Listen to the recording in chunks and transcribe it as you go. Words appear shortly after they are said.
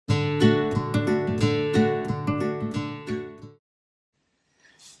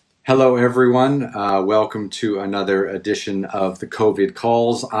Hello, everyone. Welcome to another edition of the COVID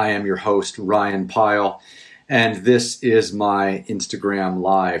Calls. I am your host, Ryan Pyle, and this is my Instagram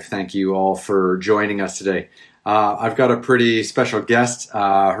Live. Thank you all for joining us today. I've got a pretty special guest.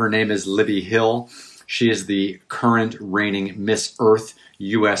 Her name is Libby Hill. She is the current reigning Miss Earth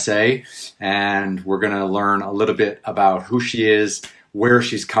USA, and we're going to learn a little bit about who she is, where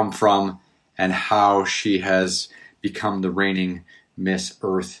she's come from, and how she has become the reigning Miss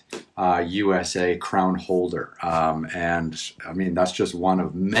Earth USA crown holder. And I mean, that's just one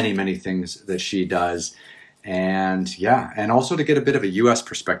of many, many things that she does. And yeah, and also to get a bit of a US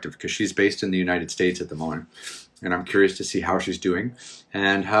perspective because she's based in the United States at the moment. And I'm curious to see how she's doing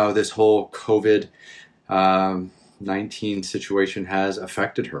and how this whole COVID 19 situation has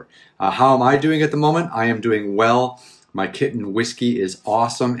affected her. How am I doing at the moment? I am doing well. My kitten Whiskey is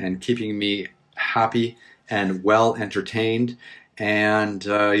awesome and keeping me happy and well entertained. And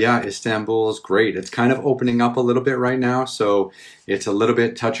yeah, Istanbul is great. It's kind of opening up a little bit right now, so it's a little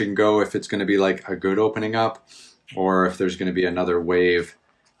bit touch and go if it's going to be like a good opening up or if there's going to be another wave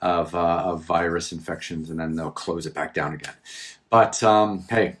of virus infections and then they'll close it back down again. But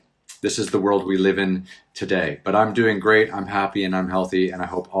hey, this is the world we live in today. But I'm doing great. I'm happy and I'm healthy, and I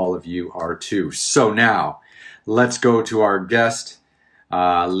hope all of you are too. So now, let's go to our guest,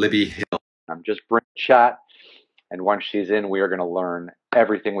 Libby Hill. I'm just bringing chat. And once she's in, we are going to learn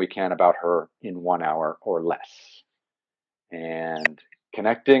everything we can about her in 1 hour or less. And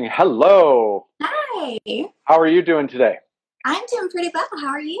connecting. Hello. Hi. How are you doing today? I'm doing pretty well. How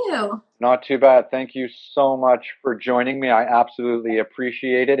are you? Not too bad. Thank you so much for joining me. I absolutely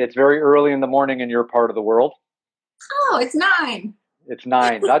appreciate it. It's very early in the morning in your part of the world. Oh, it's 9. It's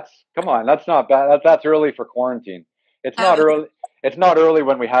 9. Come on. That's not bad. That's early for quarantine. It's not Oh. early. It's not early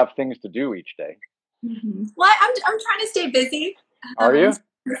when we have things to do each day. Well, I'm trying to stay busy. Are you?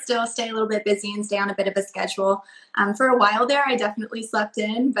 Still stay a little bit busy and stay on a bit of a schedule. For a while there, I definitely slept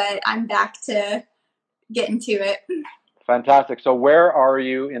in, but I'm back to getting to it. Fantastic. So where are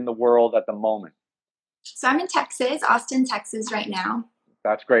you in the world at the moment? So I'm in Texas, Austin, Texas right now.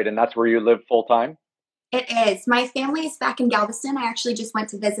 That's great. And that's where you live full time? It is. My family is back in Galveston. I actually just went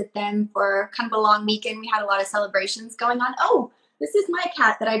to visit them for kind of a long weekend. We had a lot of celebrations going on. Oh, this is my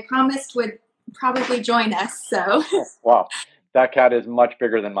cat that I promised would probably join us. So wow, that cat is much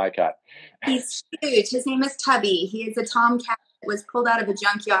bigger than my cat. He's huge. His name is Tubby. He is a tomcat that was pulled out of a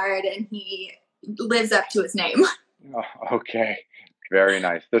junkyard, and he lives up to his name. Oh, okay, very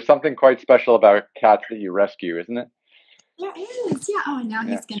nice. There's something quite special about cats that you rescue, isn't it? There is. Yeah. Oh, and now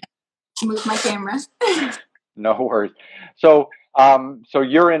he's gonna move my camera. No worries. So so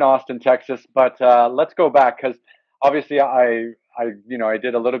you're in Austin, Texas, but let's go back because obviously I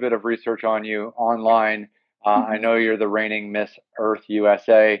did a little bit of research on you online. I know you're the reigning Miss Earth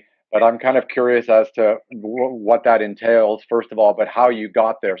USA, but I'm kind of curious as to what that entails, first of all, but how you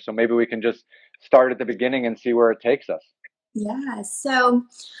got there. So maybe we can just start at the beginning and see where it takes us. Yeah. So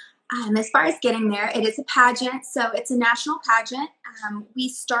as far as getting there, it is a pageant. So it's a national pageant. We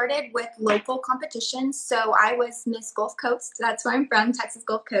started with local competitions. So I was Miss Gulf Coast. That's where I'm from, Texas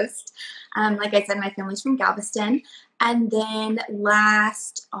Gulf Coast. Like I said, my family's from Galveston. And then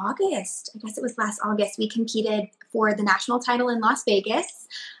last August, I guess it was last August, we competed for the national title in Las Vegas.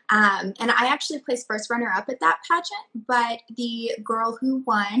 And I actually placed first runner-up at that pageant, but the girl who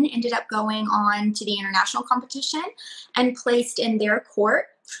won ended up going on to the international competition and placed in their court.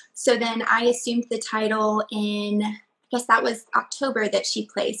 So then I assumed the title in, I guess that was October that she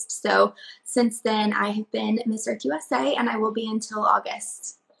placed. So since then I have been Miss Earth USA, and I will be until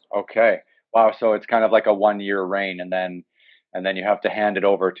August. Okay. Wow. So it's kind of like a 1 year reign, and then you have to hand it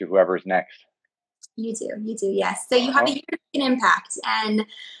over to whoever's next. You do, yes. So you have a European impact, and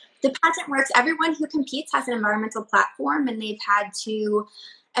the pageant works. Everyone who competes has an environmental platform, and they've had to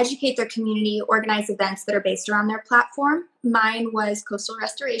educate their community, organize events that are based around their platform. Mine was coastal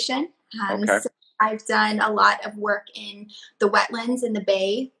restoration. Okay. So I've done a lot of work in the wetlands in the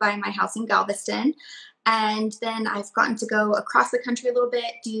bay by my house in Galveston. And then I've gotten to go across the country a little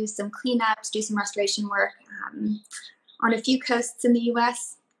bit, do some cleanups, do some restoration work on a few coasts in the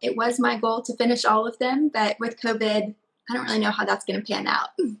U.S. It was my goal to finish all of them, but with COVID, I don't really know how that's going to pan out.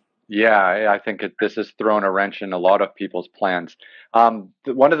 Yeah, I think this has thrown a wrench in a lot of people's plans. One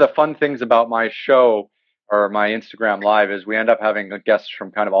of the fun things about my show or my Instagram Live is we end up having guests from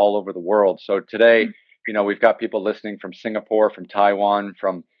kind of all over the world. So today, we've got people listening from Singapore, from Taiwan,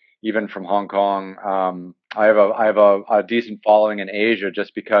 even from Hong Kong. I have a decent following in Asia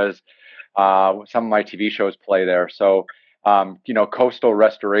just because some of my TV shows play there. So coastal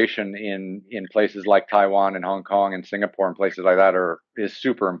restoration in places like Taiwan and Hong Kong and Singapore and places like that is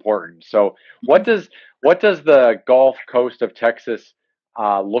super important. So what does the Gulf Coast of Texas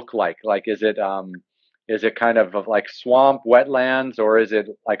look like? Like, is it kind of like swamp, wetlands, or is it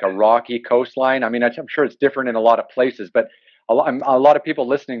like a rocky coastline? I mean, I'm sure it's different in a lot of places, but a lot of people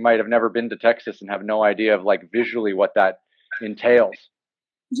listening might have never been to Texas and have no idea of like visually what that entails.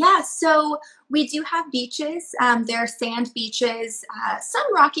 Yeah, so we do have beaches. There are sand beaches,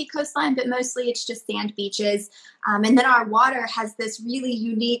 some rocky coastline, but mostly it's just sand beaches. And then our water has this really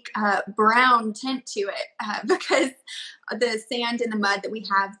unique brown tint to it because the sand and the mud that we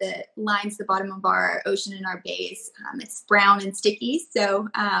have that lines the bottom of our ocean and our bays, it's brown and sticky. So,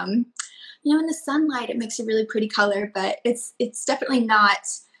 in the sunlight, it makes a really pretty color, but it's definitely not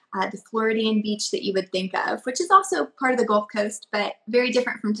the Floridian beach that you would think of, which is also part of the Gulf Coast, but very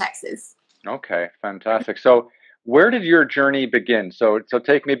different from Texas. Okay, fantastic. So where did your journey begin? So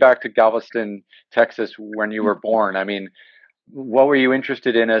take me back to Galveston, Texas, when you were born. I mean, what were you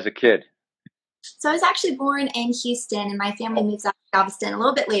interested in as a kid? So I was actually born in Houston, and my family moves out to Galveston a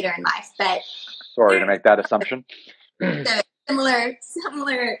little bit later in life, but Sorry to make that assumption. so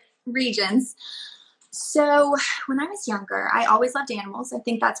similar regions. So when I was younger, I always loved animals. I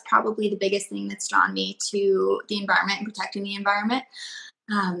think that's probably the biggest thing that's drawn me to the environment and protecting the environment.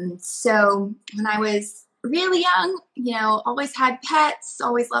 So when I was really young, always had pets,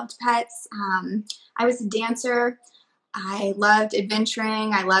 always loved pets. I was a dancer. I loved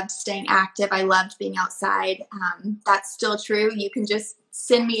adventuring. I loved staying active. I loved being outside. That's still true. You can just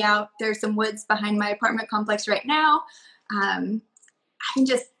send me out. There's some woods behind my apartment complex right now. I can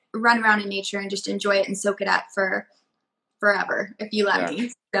just run around in nature and just enjoy it and soak it up for forever if you let Yeah, me.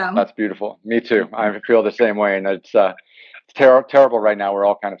 So, that's beautiful. Me too. I feel the same way, and it's terrible right now. We're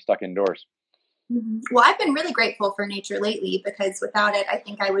all kind of stuck indoors. well, I've been really grateful for nature lately because without it, I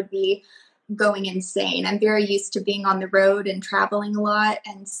think I would be going insane. I'm very used to being on the road and traveling a lot.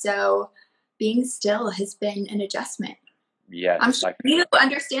 And so being still has been an adjustment. Yes, I'm sure you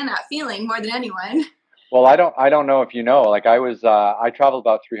understand that feeling more than anyone. well, I don't know if you know, like I travel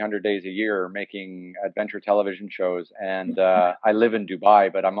about 300 days a year making adventure television shows, and I live in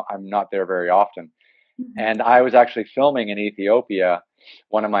Dubai, but I'm not there very often. And I was actually filming in Ethiopia,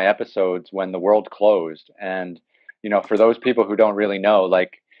 one of my episodes when the world closed. And for those people who don't really know,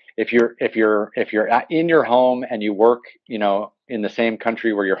 like if you're in your home and you work, in the same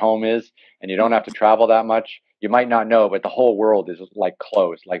country where your home is, and you don't have to travel that much, you might not know, but the whole world is like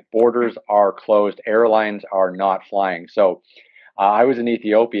closed. Like borders are closed, airlines are not flying. So I was in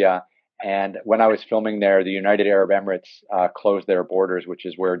Ethiopia, and when I was filming there, the United Arab Emirates closed their borders, which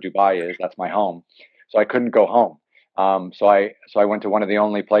is where Dubai is. That's my home. So I couldn't go home. So I went to one of the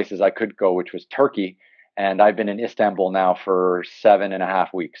only places I could go, which was Turkey, and I've been in Istanbul now for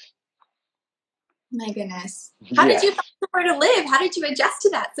 7.5 weeks. My goodness. How did you find Yes. somewhere to live? How did you adjust to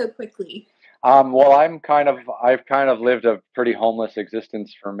that so quickly? Well, I've kind of lived a pretty homeless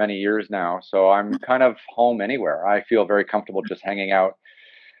existence for many years now, so I'm kind of home anywhere. I feel very comfortable just hanging out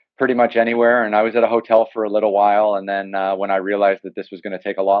pretty much anywhere. And I was at a hotel for a little while, and then when I realized that this was going to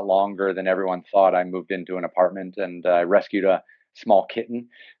take a lot longer than everyone thought, I moved into an apartment and rescued a small kitten,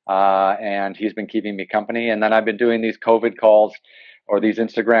 and he's been keeping me company. And then I've been doing these COVID calls or these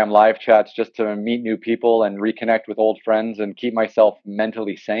Instagram live chats just to meet new people and reconnect with old friends and keep myself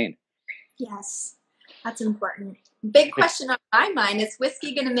mentally sane. Yes, that's important. Big question on my mind is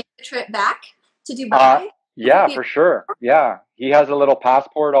Whiskey going to make the trip back to Uh, Dubai? Will he yeah, be for sure. Yeah, he has a little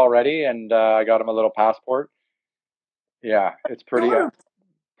passport already, and I got him a little passport. Yeah, it's adorable?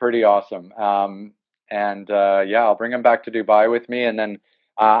 pretty awesome. And yeah, I'll bring him back to Dubai with me, and then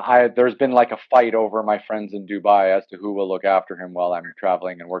there's been like a fight over my friends in Dubai as to who will look after him while I'm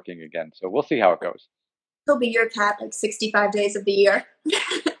traveling and working again. So we'll see how it goes. He'll be your cat like 65 days of the year.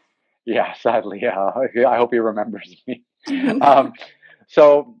 Yeah, sadly, yeah. I hope he remembers me. Um,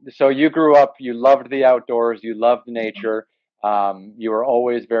 so you grew up, you loved the outdoors, you loved nature. You were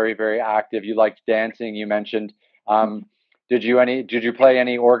always very, very active. You liked dancing, you mentioned. Um, did you play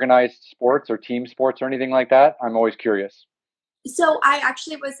any organized sports or team sports or anything like that? I'm always curious. So I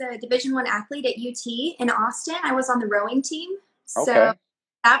actually was a Division I athlete at UT in Austin. I was on the rowing team. So Okay.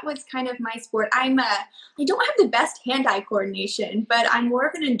 that was kind of my sport. I don't have the best hand-eye coordination, but I'm more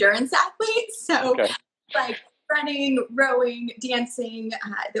of an endurance athlete. So Okay. like running, rowing, dancing,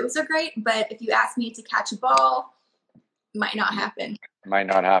 those are great. But if you ask me to catch a ball, might not happen. Might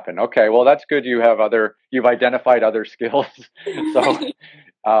not happen. Okay. Well, that's good. You've identified other skills. So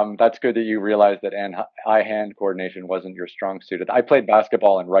That's good that you realized that eye-hand coordination wasn't your strong suit. I played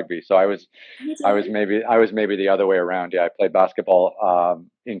basketball and rugby, so You I was did? maybe the other way around. Yeah, I played basketball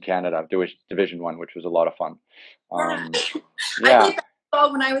in Canada, Division One, which was a lot of fun. Yeah. Um, I yeah. played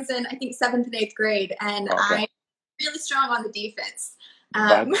basketball when I was in, I think, seventh and eighth grade, and Okay. I'm really strong on the defense,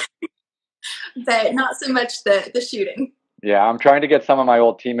 That but not so much the shooting. Yeah, I'm trying to get some of my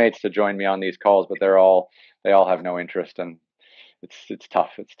old teammates to join me on these calls, but they all have no interest, and it's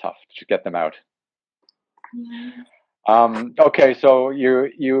tough. It's tough to get them out. Yeah. Okay, so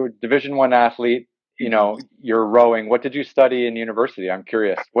you Division One athlete. You Mhm. know, you're rowing. What did you study in university? I'm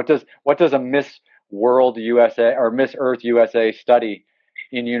curious. What does a Miss World USA or Miss Earth USA study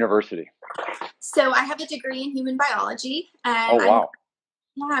in university? So I have a degree in human biology, and Oh wow.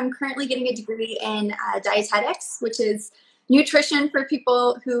 I'm currently getting a degree in dietetics, which is nutrition for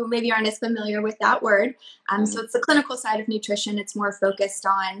people who maybe aren't as familiar with that word. So Hmm. it's the clinical side of nutrition. It's more focused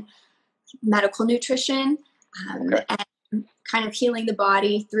on medical nutrition, Okay. and kind of healing the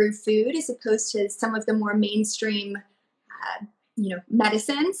body through food, as opposed to some of the more mainstream,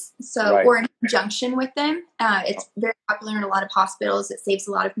 medicines. So, Right. or in conjunction with them, it's very popular in a lot of hospitals. It saves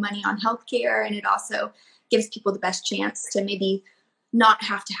a lot of money on healthcare, and it also gives people the best chance to maybe not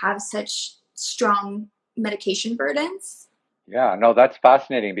have to have such strong medication burdens. Yeah, no, that's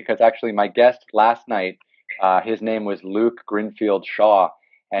fascinating because actually my guest last night, his name was Luke Grinfield Shaw,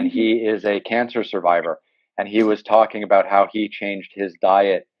 and Mhm. he is a cancer survivor. And he was talking about how he changed his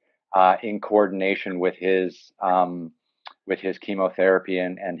diet in coordination with his chemotherapy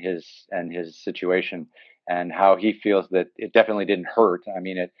and his situation, and how he feels that it definitely didn't hurt. I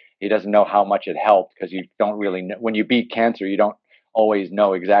mean, he doesn't know how much it helped because you don't really know when you beat cancer, you don't always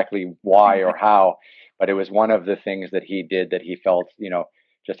know exactly why or how, but it was one of the things that he did that he felt,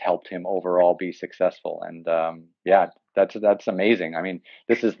 just helped him overall be successful. And yeah, that's amazing. I mean,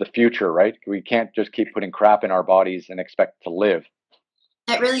 this is the future, right? We can't just keep putting crap in our bodies and expect to live.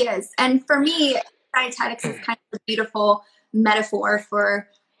 It really is. And for me, dietetics is kind of a beautiful metaphor for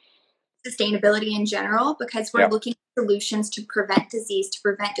sustainability in general, because we're Yeah. looking at solutions to prevent disease, to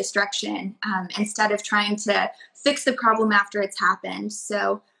prevent destruction, instead of trying to fix the problem after it's happened.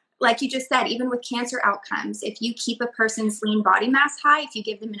 So, like you just said, even with cancer outcomes, if you keep a person's lean body mass high, if you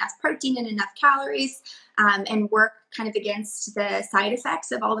give them enough protein and enough calories, and work kind of against the side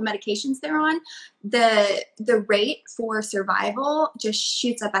effects of all the medications they're on, the rate for survival just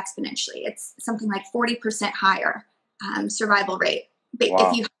shoots up exponentially. It's something like 40% higher survival rate if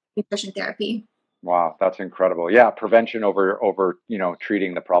Wow. you nutrition therapy. Wow, that's incredible. Yeah, prevention over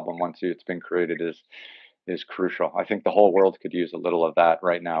treating the problem once it's been created is crucial. I think the whole world could use a little of that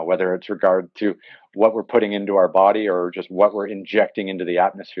right now, whether it's regard to what we're putting into our body or just what we're injecting into the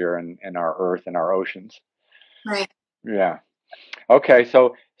atmosphere and our earth and our oceans. Right. Yeah. Okay,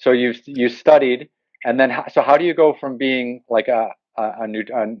 so you studied, and then so how do you go from being like a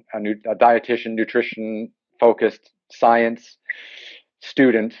dietitian, nutrition focused science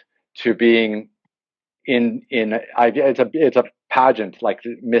student to being it's a pageant like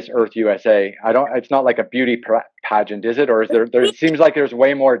Miss Earth USA. I don't It's not like a beauty pageant, is it? Or is there it seems like there's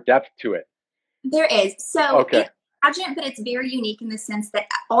way more depth to it. There is. So Okay. it's pageant, but it's very unique in the sense that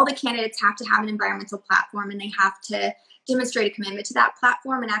all the candidates have to have an environmental platform, and they have to demonstrate a commitment to that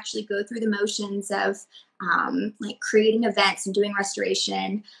platform and actually go through the motions of like creating events and doing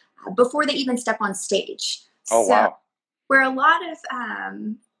restoration before they even step on stage. Oh So wow. where a lot of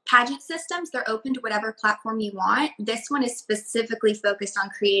pageant systems, they're open to whatever platform you want. This one is specifically focused on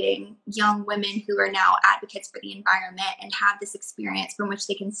creating young women who are now advocates for the environment and have this experience from which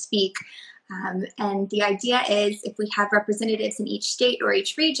they can speak. And the idea is, if we have representatives in each state or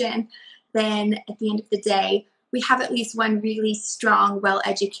each region, then at the end of the day, we have at least one really strong, well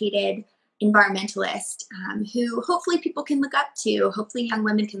educated environmentalist, who hopefully people can look up to, hopefully young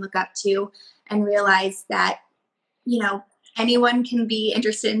women can look up to, and realize that, you know, anyone can be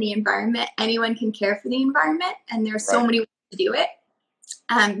interested in the environment, anyone can care for the environment, and there's so Right. many ways to do it.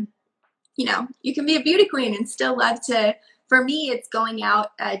 Um, you can be a beauty queen and still love to. For me, it's going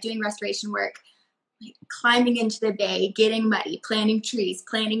out, doing restoration work, like climbing into the bay, getting muddy, planting trees,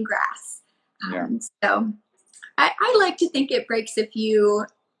 planting grass. Yeah. So I like to think it breaks a few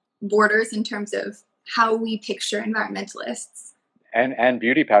borders in terms of how we picture environmentalists. And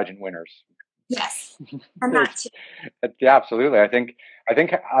beauty pageant winners. Yes, and that It's too. Yeah, absolutely.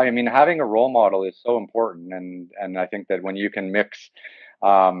 I mean, having a role model is so important, and I think that when you can mix,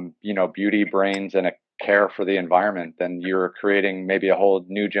 beauty, brains, and a care for the environment, then you're creating maybe a whole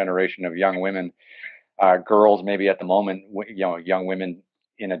new generation of young women, girls, maybe at the moment, young women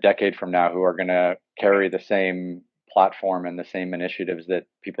in a decade from now who are going to carry the same platform and the same initiatives that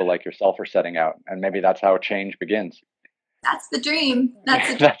people like yourself are setting out. And maybe that's how change begins. That's the dream.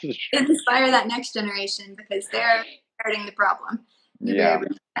 That's the That's dream. Inspire that next generation because they're starting the problem. Yeah, Very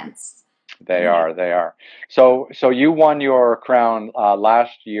intense. they are. They are. So you won your crown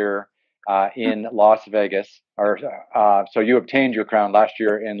last year in Las Vegas, or so you obtained your crown last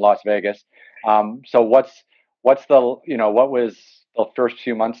year in Las Vegas. So what's the what was the first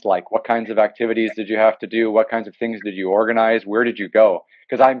few months like? What kinds of activities did you have to do? What kinds of things did you organize? Where did you go?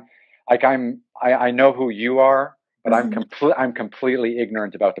 Because I know who you are, but I'm completely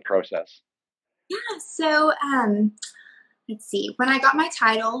ignorant about the process. Yeah. So let's see. When I got my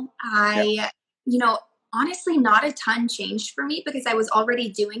title, you know, honestly, not a ton changed for me because I was already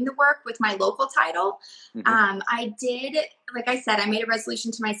doing the work with my local title. I did, like I said, I made a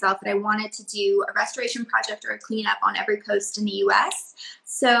resolution to myself that I wanted to do a restoration project or a cleanup on every coast in the US.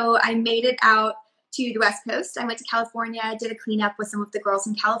 So I made it out to the West Coast. I went to California, did a cleanup with some of the girls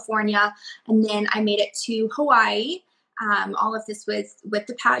in California, and then I made it to Hawaii. All of this was with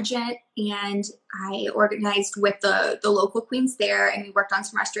the pageant, and I organized with the local queens there, and we worked on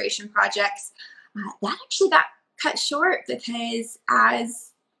some restoration projects. That actually got cut short because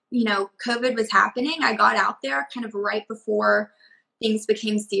as you know, COVID was happening. I got out there kind of right before things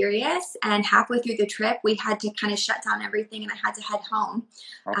became serious, and halfway through the trip, we had to kind of shut down everything, and I had to head home.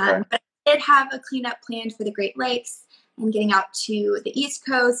 Okay. But I did have a cleanup planned for the Great Lakes and getting out to the East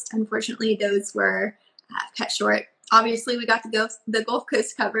Coast. Unfortunately, those were cut short. Obviously, we got the Gulf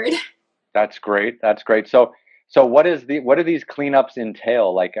Coast covered. That's great. That's great. So what do these cleanups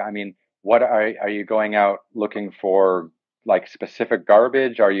entail? Like, I mean, what are you going out looking for, like specific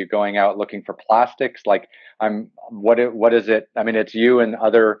garbage? Are you going out looking for plastics? Like, what is it? I mean, it's you and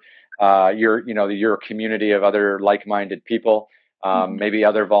other your community of other like-minded people, maybe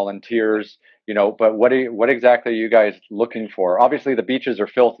other volunteers, but what exactly are you guys looking for? Obviously, the beaches are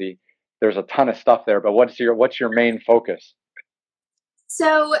filthy. There's a ton of stuff there, but what's your main focus?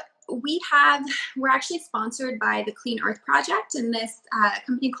 So we're actually sponsored by the Clean Earth Project and this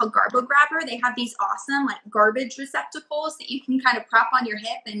company called Garbo Grabber. They have these awesome like garbage receptacles that you can kind of prop on your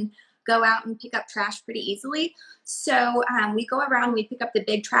hip and go out and pick up trash pretty easily. So we go around, we pick up the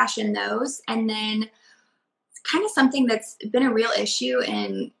big trash in those, and then kind of something that's been a real issue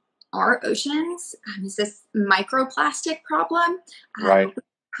in our oceans is this microplastic problem. Right. We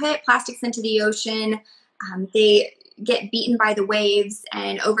put plastics into the ocean. They get beaten by the waves,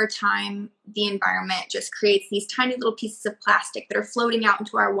 and over time the environment just creates these tiny little pieces of plastic that are floating out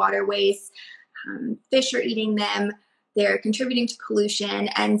into our waterways. Fish are eating them, they're contributing to pollution,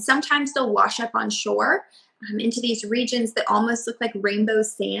 and sometimes they'll wash up on shore into these regions that almost look like rainbow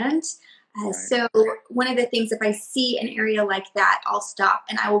sand. Right. So one of the things, if I see an area like that, I'll stop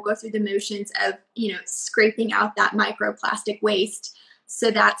and I will go through the motions of scraping out that microplastic waste. So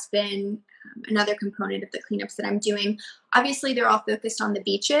that's been another component of the cleanups that I'm doing. Obviously, they're all focused on the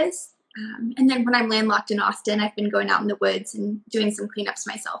beaches. And then when I'm landlocked in Austin, I've been going out in the woods and doing some cleanups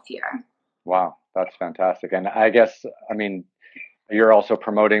myself here. Wow, that's fantastic. And I guess, I mean, you're also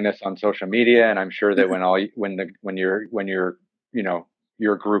promoting this on social media, and I'm sure that when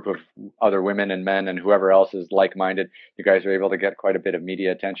your group of other women and men and whoever else is like-minded, you guys are able to get quite a bit of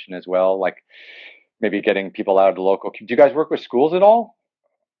media attention as well, like maybe getting people out of the local. Do you guys work with schools at all?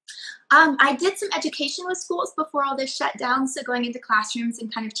 I did some education with schools before all this shut down, so going into classrooms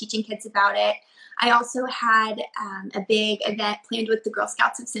and kind of teaching kids about it. I also had a big event planned with the Girl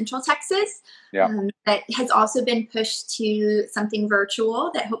Scouts of Central Texas that has also been pushed to something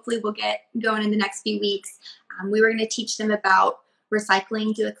virtual that hopefully will get going in the next few weeks. We were going to teach them about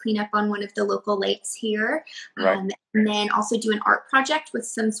recycling, do a cleanup on one of the local lakes here, and then also do an art project with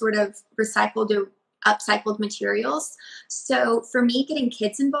some sort of recycled or upcycled materials. So for me, getting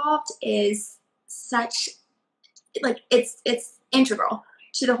kids involved is such it's integral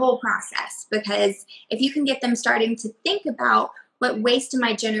to the whole process, because if you can get them starting to think about what waste am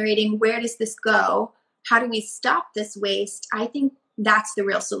I generating, where does this go, how do we stop this waste, I think that's the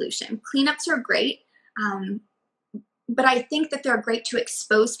real solution. Cleanups are great, but I think that they're great to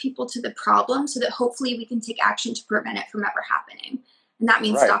expose people to the problem so that hopefully we can take action to prevent it from ever happening. And that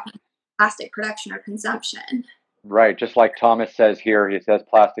means stopping plastic production or consumption. Right. Just like Thomas says here, he says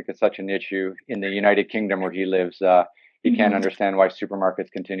plastic is such an issue in the United Kingdom where he lives. He can't understand why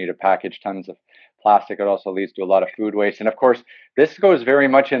supermarkets continue to package tons of plastic. It also leads to a lot of food waste. And of course, this goes very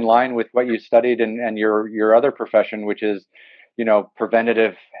much in line with what you studied and your other profession, which is,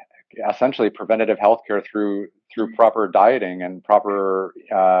 essentially preventative healthcare through proper dieting and proper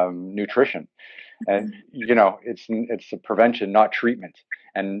nutrition. And it's a prevention, not treatment.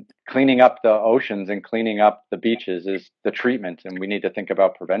 And cleaning up the oceans and cleaning up the beaches is the treatment, and we need to think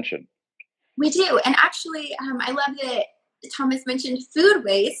about prevention. We do. And actually, I love that Thomas mentioned food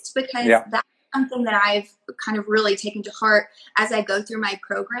waste, because Yeah. that's something that I've kind of really taken to heart as I go through my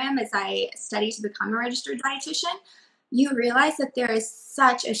program, as I study to become a registered dietitian. You realize that there is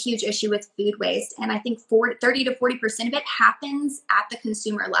such a huge issue with food waste. And I think 30 to 40% of it happens at the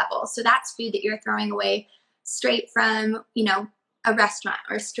consumer level. So that's food that you're throwing away straight from, a restaurant,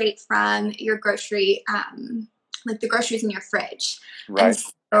 or straight from your grocery, like the groceries in your fridge. Right. And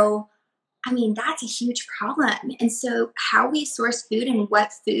so, I mean, that's a huge problem. And so how we source food and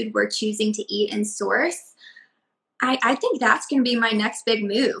what food we're choosing to eat and source, I think that's going to be my next big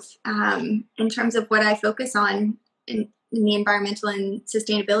move, in terms of what I focus on in the environmental and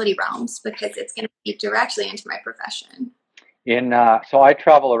sustainability realms, because it's going to feed directly into my profession. So I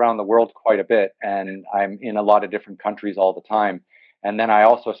travel around the world quite a bit, and I'm in a lot of different countries all the time. And then I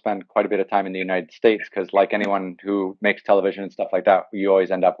also spend quite a bit of time in the United States, because like anyone who makes television and stuff like that, you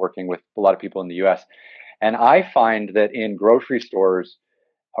always end up working with a lot of people in the US. And I find that in grocery stores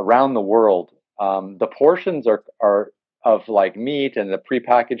around the world, the portions are of like meat and the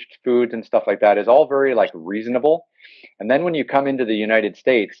prepackaged food and stuff like that is all very like reasonable. And then when you come into the United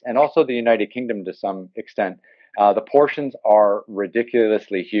States, and also the United Kingdom to some extent, the portions are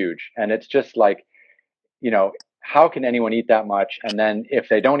ridiculously huge. And it's just like, how can anyone eat that much? And then if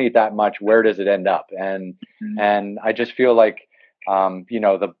they don't eat that much, where does it end up? And I just feel like,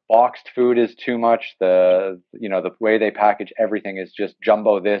 the boxed food is too much. The way they package everything is just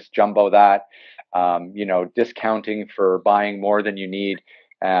jumbo this, jumbo that, discounting for buying more than you need.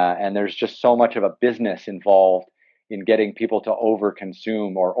 And there's just so much of a business involved in getting people to over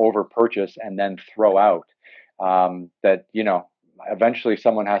consume or over purchase and then throw out, that, eventually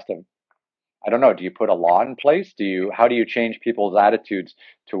someone has to, I don't know, do you put a law in place? How do you change people's attitudes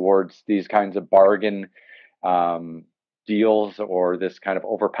towards these kinds of bargain deals, or this kind of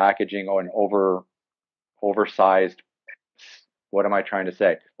over packaging, or an oversized, what am I trying to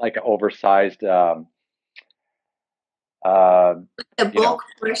say? Like an oversized, The bulk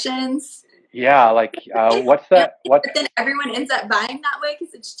portions. Yeah, like what's that? But then everyone ends up buying that way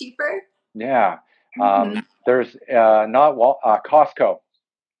because it's cheaper. Yeah. There's Costco.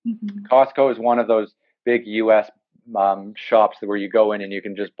 Mm-hmm. Costco is one of those big U.S. shops where you go in and you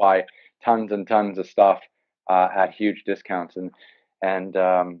can just buy tons and tons of stuff at huge discounts, and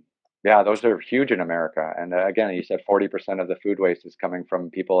yeah, those are huge in America. And again, you said 40% of the food waste is coming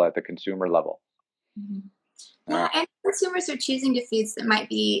from people at the consumer level. Mm-hmm. Yeah, and consumers are choosing to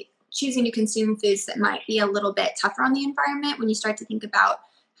consume foods that might be a little bit tougher on the environment when you start to think about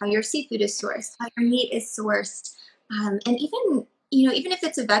how your seafood is sourced, how your meat is sourced, and even if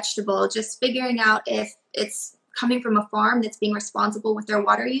it's a vegetable, just figuring out if it's coming from a farm that's being responsible with their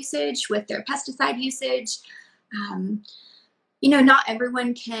water usage, with their pesticide usage. Not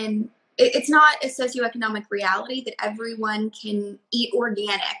everyone can. It's not a socioeconomic reality that everyone can eat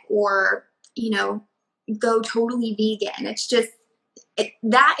organic or go totally vegan. It's just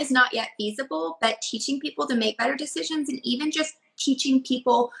that is not yet feasible. But teaching people to make better decisions, and even just teaching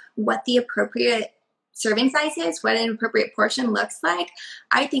people what the appropriate serving size is, what an appropriate portion looks like,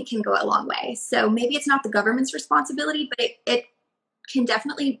 I think can go a long way. So maybe it's not the government's responsibility, but it can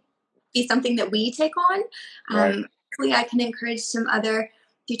definitely be something that we take on. Right. Hopefully I can encourage some other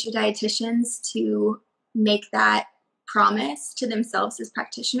future dietitians to make that promise to themselves as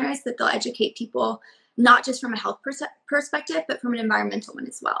practitioners, that they'll educate people not just from a health perspective, but from an environmental one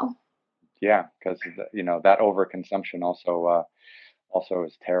as well. Yeah, because that overconsumption also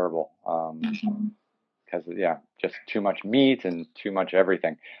is terrible. Because just too much meat and too much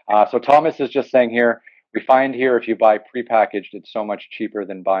everything. So Thomas is just saying here, we find here if you buy prepackaged, it's so much cheaper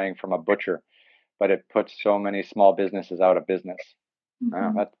than buying from a butcher, but it puts so many small businesses out of business.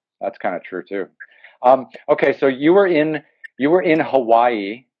 That's kind of true too. Okay, so you were in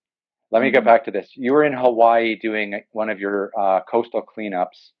Hawaii. Let me get back to this. You were in Hawaii doing one of your coastal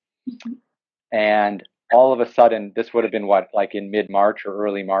cleanups, and all of a sudden, this would have been what, like in mid-March or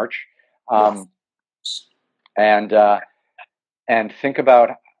early March. Yes. And think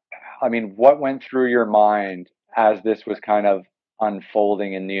about, what went through your mind as this was kind of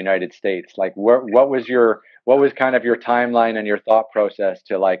unfolding in the United States? Like, what was kind of your timeline and your thought process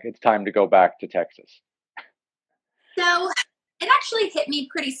to, like, it's time to go back to Texas? So it actually hit me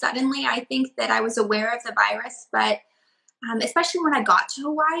pretty suddenly. I think that I was aware of the virus, but especially when I got to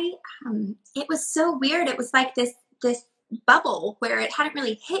Hawaii, it was so weird. It was like this bubble where it hadn't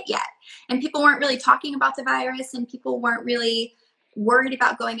really hit yet, and people weren't really talking about the virus, and people weren't really worried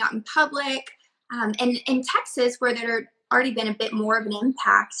about going out in public. And in Texas, where there had already been a bit more of an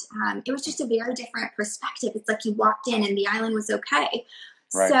impact, it was just a very different perspective. It's like you walked in and the island was okay.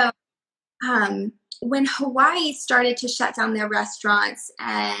 Right. So when Hawaii started to shut down their restaurants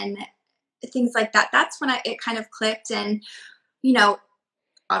and things like that, that's when it kind of clicked. And, you know,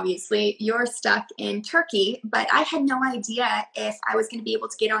 obviously you're stuck in Turkey, but I had no idea if I was going to be able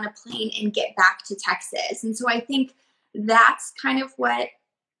to get on a plane and get back to Texas. And so I think that's kind of what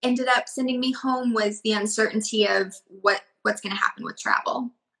ended up sending me home, was the uncertainty of what's going to happen with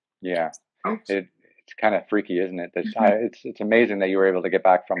travel. Yeah. It's kind of freaky, isn't it? It's amazing that you were able to get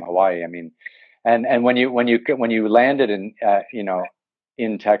back from Hawaii. I mean, and when you landed in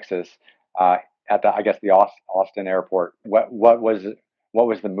in Texas, at the, I guess, the Austin airport, what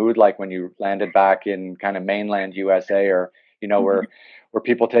was the mood like when you landed back in kind of mainland USA? Or were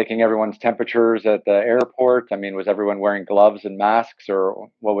people taking everyone's temperatures at the airport? I mean, was everyone wearing gloves and masks, or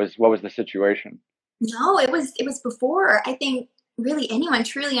what was the situation? No, it was before I think really anyone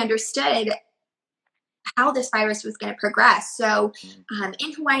truly understood how this virus was going to progress. So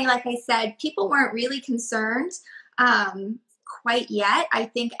in Hawaii, like I said, people weren't really concerned quite yet. I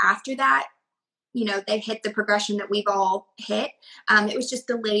think after that, they hit the progression that we've all hit. It was just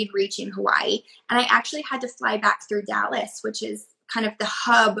delayed reaching Hawaii. And I actually had to fly back through Dallas, which is kind of the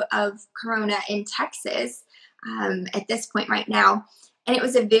hub of Corona in Texas at this point right now. And it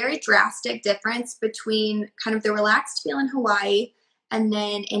was a very drastic difference between kind of the relaxed feel in Hawaii and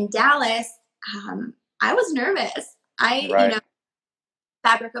then in Dallas. I was nervous. Right.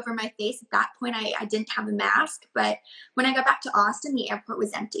 Fabric over my face. At that point, I didn't have a mask. But when I got back to Austin, the airport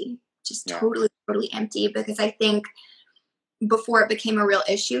was empty, just totally empty, because I think before it became a real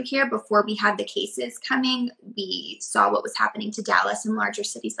issue here, before we had the cases coming, we saw what was happening to Dallas and larger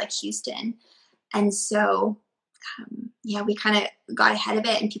cities like Houston. And so, we kind of got ahead of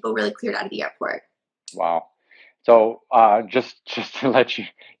it and people really cleared out of the airport. Wow. So just to let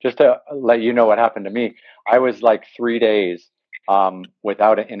you know what happened to me, I was like 3 days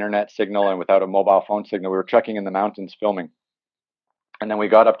without an internet signal and without a mobile phone signal. We were trekking in the mountains filming, and then we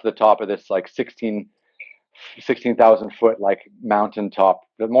got up to the top of this like 16,000 foot like mountain top,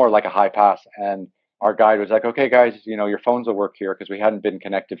 but more like a high pass. And our guide was like, "Okay, guys, your phones will work here," because we hadn't been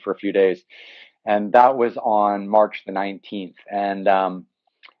connected for a few days. And that was on March the 19th, and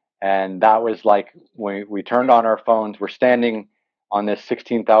that was like we turned on our phones. We're standing on this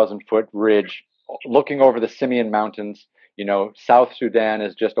 16,000 foot ridge, looking over the Simeon Mountains. South Sudan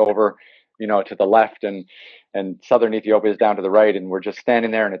is just over, to the left, and southern Ethiopia is down to the right. And we're just standing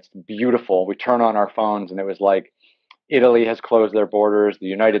there, and it's beautiful. We turn on our phones, and it was like Italy has closed their borders. The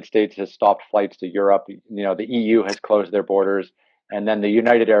United States has stopped flights to Europe. The EU has closed their borders, and then the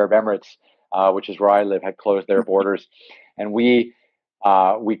United Arab Emirates, which is where I live, had closed their borders. And we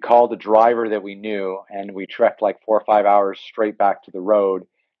called a driver that we knew, and we trekked like 4 or 5 hours straight back to the road,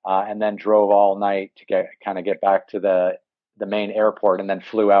 and then drove all night to get back to the main airport, and then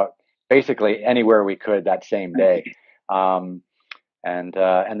flew out basically anywhere we could that same day. And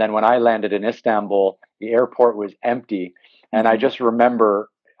then when I landed in Istanbul, the airport was empty. And I just remember,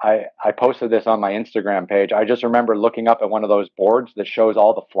 I posted this on my Instagram page. I just remember looking up at one of those boards that shows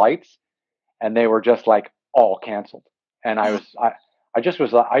all the flights, and they were just like all canceled. And I just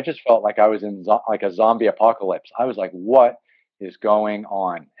felt like I was in like a zombie apocalypse. I was like, what is going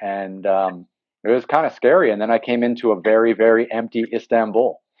on? And it was kind of scary. And then I came into a very, very empty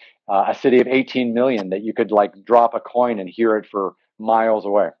Istanbul, a city of 18 million that you could like drop a coin and hear it for miles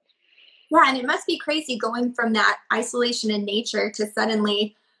away. Yeah, and it must be crazy going from that isolation in nature to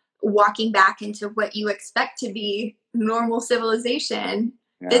suddenly walking back into what you expect to be normal civilization,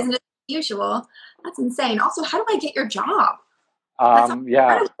 business as usual. That's insane. Also, how do I get your job? A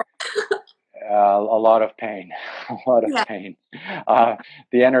lot of pain, pain.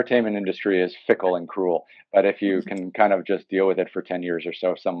 The entertainment industry is fickle and cruel, but if you can kind of just deal with it for 10 years or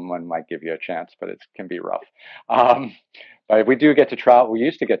so, someone might give you a chance, but it can be rough. But we do get to travel. We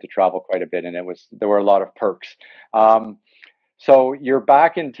used to get to travel quite a bit, and there were a lot of perks. So you're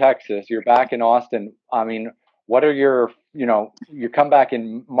back in Texas, you're back in Austin. I mean, what are you come back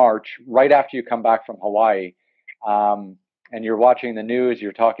in March, right after you come back from Hawaii, and you're watching the news,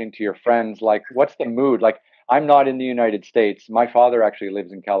 you're talking to your friends, like, what's the mood? Like, I'm not in the United States. My father actually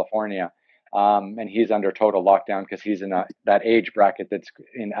lives in California, and he's under total lockdown because he's in that age bracket that's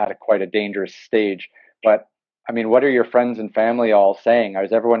at quite a dangerous stage. But I mean, what are your friends and family all saying?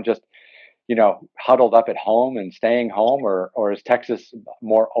 Is everyone just, huddled up at home and staying home, or is Texas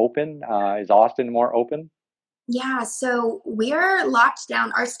more open? Is Austin more open? Yeah, so we're locked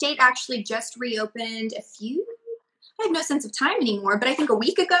down. Our state actually just reopened I had no sense of time anymore. But I think a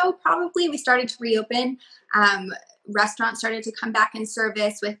week ago, probably, we started to reopen. Restaurants started to come back in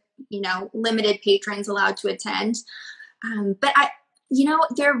service with, limited patrons allowed to attend. But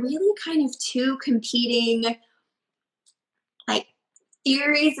they're really kind of two competing, like,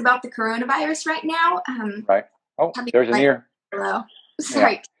 theories about the coronavirus right now. Right. Oh, there's an ear. Hello.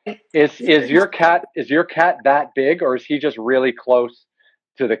 Sorry. Yeah. Is your cat that big, or is he just really close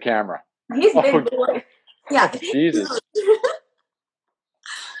to the camera? He's a big boy. Yeah. Jesus.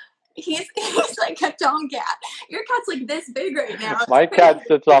 He's like a tomcat. Your cat's like this big right now. My cat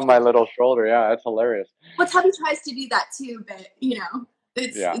sits on my little shoulder. Yeah, that's hilarious. Well, Tubby tries to do that too, but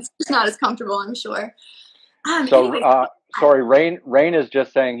it's just not as comfortable, I'm sure. Sorry, Rain is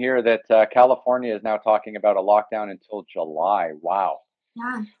just saying here that California is now talking about a lockdown until July. Wow.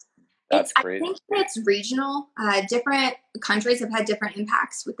 Yeah. That's crazy. I think it's regional. Different countries have had different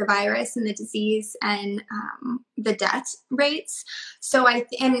impacts with the virus and the disease and the death rates. So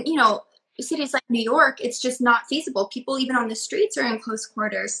cities like New York, it's just not feasible. People even on the streets are in close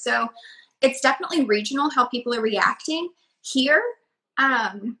quarters. So it's definitely regional how people are reacting. Here,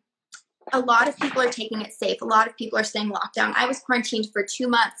 a lot of people are taking it safe. A lot of people are staying locked down. I was quarantined for 2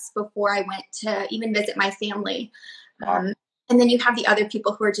 months before I went to even visit my family. Wow. And then you have the other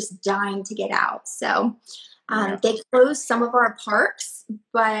people who are just dying to get out. So they closed some of our parks,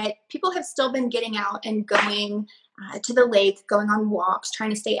 but people have still been getting out and going to the lake, going on walks,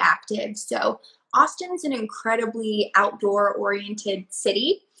 trying to stay active. So Austin's an incredibly outdoor-oriented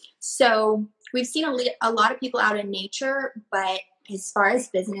city. So we've seen a lot of people out in nature, but as far as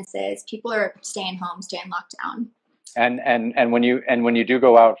businesses, people are staying home, staying locked down. And when you do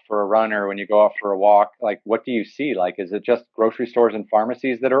go out for a run or when you go out for a walk, like, what do you see? Like, is it just grocery stores and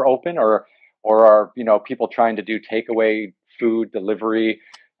pharmacies that are open, or are people trying to do takeaway food delivery?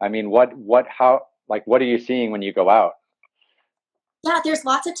 I mean, what are you seeing when you go out? Yeah, there's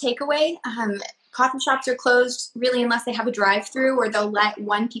lots of takeaway. Coffee shops are closed really unless they have a drive-through or they'll let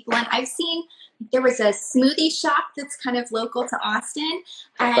one people in. I've seen there was a smoothie shop that's kind of local to Austin.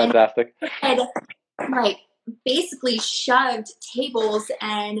 And fantastic. Basically shoved tables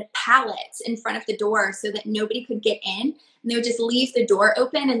and pallets in front of the door so that nobody could get in. And they would just leave the door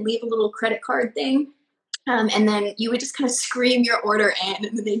open and leave a little credit card thing. And then you would just kind of scream your order in,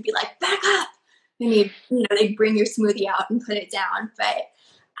 and then they'd be like, back up. And they'd bring your smoothie out and put it down. But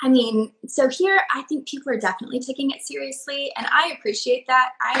I mean, so here I think people are definitely taking it seriously, and I appreciate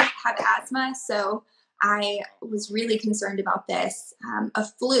that. I have asthma, so I was really concerned about this. A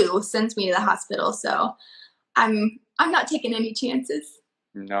flu sends me to the hospital, so I'm not taking any chances.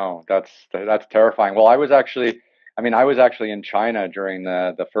 No, that's terrifying. Well, I was actually in China during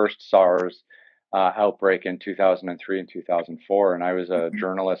the first SARS outbreak in 2003 and 2004, and I was a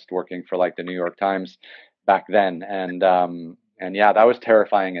journalist working for like the New York Times back then, and yeah, that was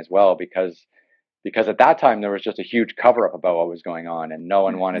terrifying as well because at that time there was just a huge cover up about what was going on, and no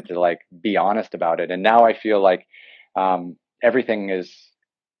one wanted to like be honest about it. And now I feel like everything is,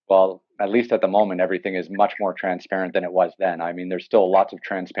 well, at least at the moment, everything is much more transparent than it was then. I mean, there's still lots of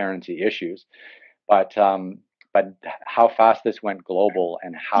transparency issues, but how fast this went global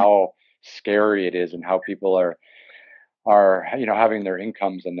and how scary it is, and how people are having their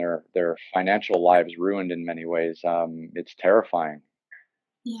incomes and their financial lives ruined in many ways. It's terrifying.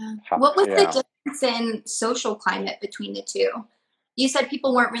 Yeah. What was the difference in social climate between the two? You said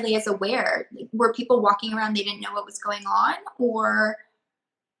people weren't really as aware. Were people walking around, they didn't know what was going on, or?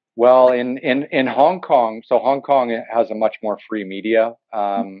 Well, in Hong Kong, so Hong Kong has a much more free media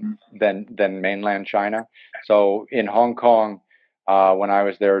than mainland China. So in Hong Kong, when I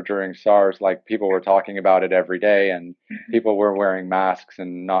was there during SARS, like, people were talking about it every day, and people were wearing masks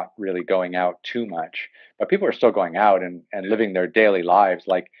and not really going out too much. But people are still going out and living their daily lives.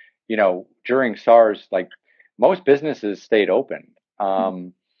 Like, during SARS, like, most businesses stayed open.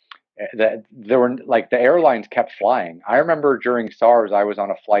 There were, like, the airlines kept flying. I remember during SARS, I was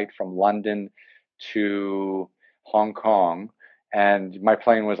on a flight from London to Hong Kong, and my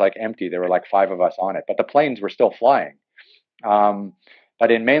plane was like empty. There were like 5 of us on it, but the planes were still flying.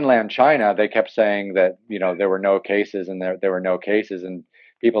 But in mainland China, they kept saying that, there were no cases, and there were no cases, and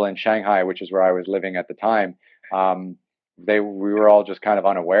people in Shanghai, which is where I was living at the time, we were all just kind of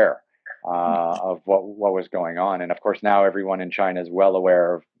unaware of what was going on. And of course, now everyone in China is well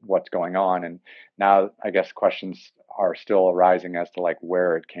aware of what's going on, and now I guess questions are still arising as to like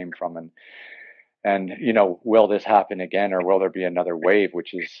where it came from, and will this happen again, or will there be another wave,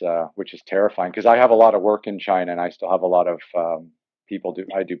 which is terrifying, because I have a lot of work in China, and I still have a lot of people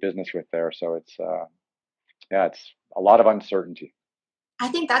I do business with there. So it's it's a lot of uncertainty. I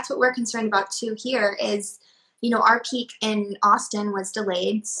think that's what we're concerned about too here is our peak in Austin was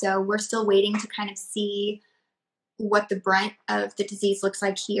delayed, so we're still waiting to kind of see what the brunt of the disease looks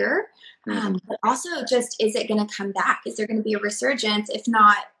like here. But also just, is it going to come back? Is there going to be a resurgence? If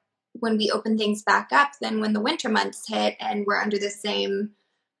not, when we open things back up, then when the winter months hit and we're under the same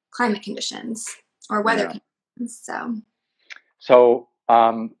climate conditions or weather conditions. So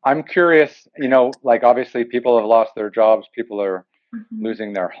I'm curious, like obviously people have lost their jobs, people are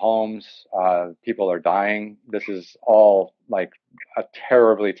losing their homes, people are dying. This is all like a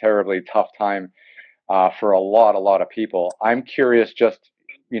terribly, terribly tough time for a lot of people. I'm curious just,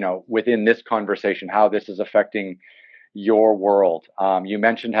 within this conversation, how this is affecting your world. You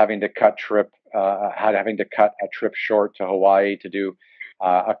mentioned having to cut a trip short to Hawaii to do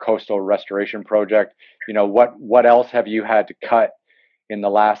a coastal restoration project. What else have you had to cut in the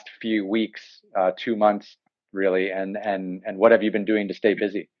last few weeks, 2 months, really, and what have you been doing to stay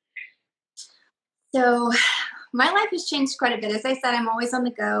busy? So my life has changed quite a bit. As I said, I'm always on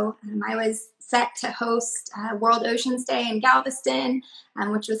the go. I was set to host World Oceans Day in Galveston,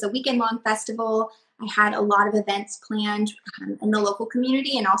 which was a weekend-long festival. I had a lot of events planned in the local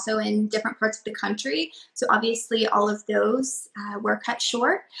community and also in different parts of the country. So obviously all of those were cut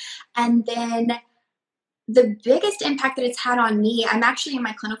short. And then the biggest impact that it's had on me, I'm actually in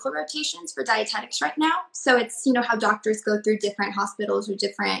my clinical rotations for dietetics right now. So it's, how doctors go through different hospitals or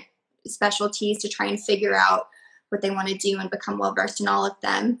different specialties to try and figure out what they want to do and become well-versed in all of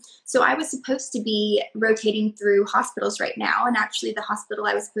them. So I was supposed to be rotating through hospitals right now. And actually the hospital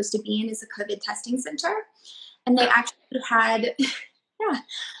I was supposed to be in is a COVID testing center. And they actually had,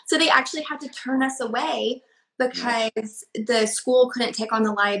 so they actually had to turn us away because the school couldn't take on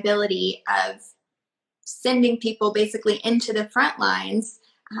the liability of sending people basically into the front lines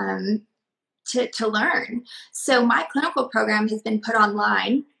to learn. So my clinical program has been put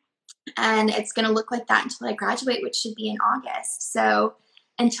online, and it's going to look like that until I graduate, which should be in August. So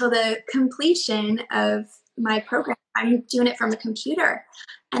until the completion of my program, I'm doing it from a computer.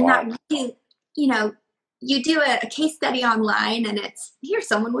 And that really, you do a case study online and it's, here's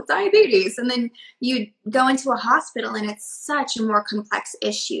someone with diabetes. And then you go into a hospital and it's such a more complex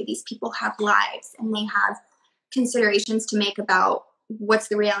issue. These people have lives and they have considerations to make about what's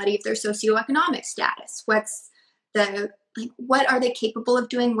the reality of their socioeconomic status. What are they capable of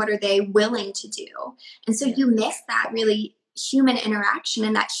doing? What are they willing to do? And so you miss that really human interaction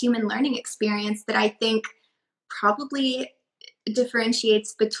and that human learning experience that I think probably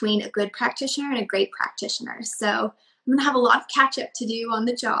differentiates between a good practitioner and a great practitioner. So I'm going to have a lot of catch up to do on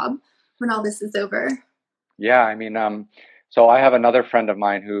the job when all this is over. Yeah, I mean, so I have another friend of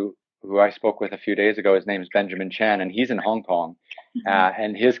mine who I spoke with a few days ago. His name is Benjamin Chan, and he's in Hong Kong.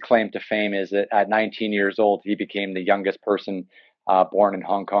 And his claim to fame is that at 19 years old, he became the youngest person born in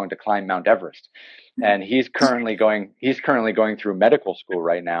Hong Kong to climb Mount Everest. And he's currently going through medical school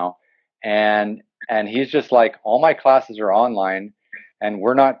right now. And he's just like, all my classes are online and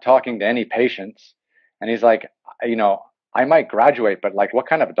we're not talking to any patients. And he's like, I might graduate, but like, what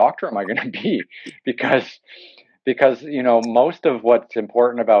kind of doctor am I going to be? Because most of what's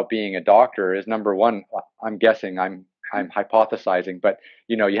important about being a doctor is, number one, I'm guessing, I'm hypothesizing, but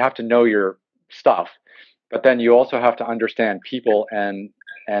you have to know your stuff, but then you also have to understand people and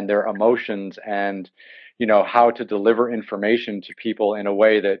their emotions and how to deliver information to people in a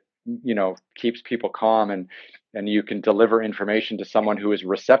way that keeps people calm, and you can deliver information to someone who is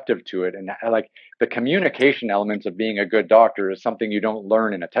receptive to it. And like the communication elements of being a good doctor is something you don't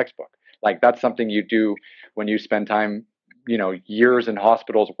learn in a textbook. Like that's something you do when you spend time, years in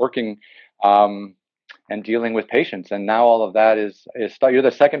hospitals working and dealing with patients. And now all of that is you're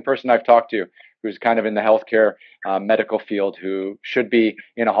the second person I've talked to who's kind of in the healthcare medical field who should be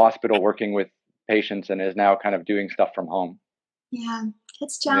in a hospital working with patients and is now kind of doing stuff from home. Yeah,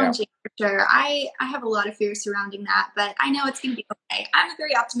 it's challenging for sure. I have a lot of fear surrounding that, but I know it's going to be okay. I'm a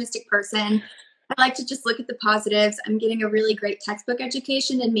very optimistic person. I like to just look at the positives. I'm getting a really great textbook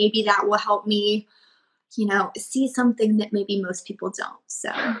education, and maybe that will help me, see something that maybe most people don't. So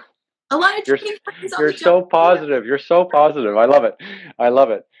a lot of you're so positive. You're so positive. I love it. I love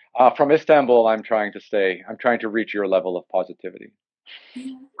it. From Istanbul, I'm trying to reach your level of positivity.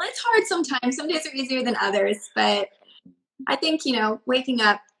 Yeah. Well, it's hard sometimes. Some days are easier than others, but I think, waking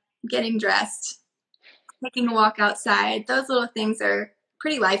up, getting dressed, taking a walk outside, those little things are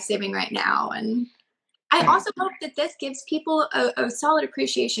pretty life-saving right now. And I also hope that this gives people a solid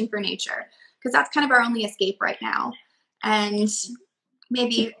appreciation for nature, because that's kind of our only escape right now. And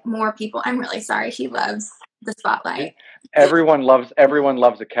maybe more people, I'm really sorry, he loves the spotlight. everyone loves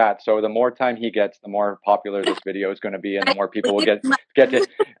a cat. So the more time he gets, the more popular this video is going to be, and the more people will get to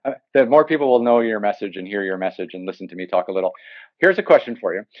the more people will know your message and hear your message and listen to me talk a little. Here's a question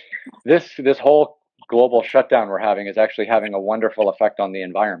for you. This whole global shutdown we're having is actually having a wonderful effect on the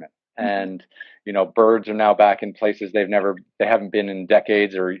environment. And birds are now back in places they haven't been in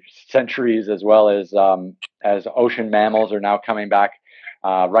decades or centuries, as well as ocean mammals are now coming back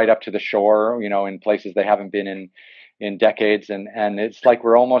right up to the shore, in places they haven't been in decades. And it's like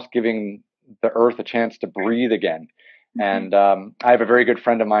we're almost giving the earth a chance to breathe again. And I have a very good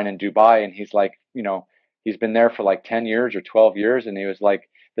friend of mine in Dubai, and he's like, he's been there for like 10 years or 12 years. And he was like,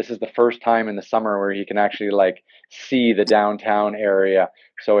 this is the first time in the summer where he can actually like see the downtown area.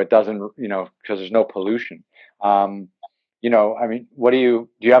 So it doesn't, because there's no pollution. I mean, do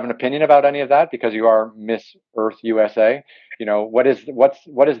you have an opinion about any of that? Because you are Miss Earth USA. What is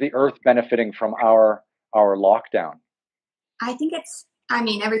the earth benefiting from our lockdown? I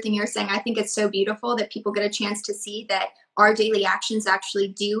mean, everything you're saying, I think it's so beautiful that people get a chance to see that our daily actions actually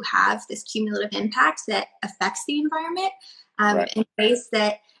do have this cumulative impact that affects the environment Right. in ways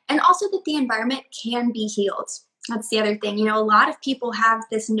and also that the environment can be healed. That's the other thing. A lot of people have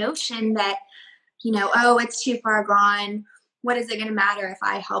this notion that, oh, it's too far gone. What is it going to matter if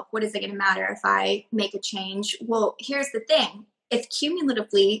I help? What is it going to matter if I make a change? Well, here's the thing. If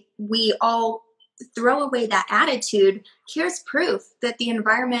cumulatively we all throw away that attitude, here's proof that the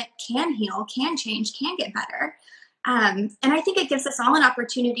environment can heal, can change, can get better. And I think it gives us all an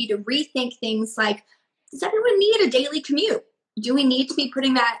opportunity to rethink things like, does everyone need a daily commute? Do we need to be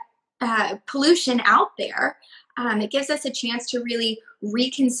putting that pollution out there? It gives us a chance to really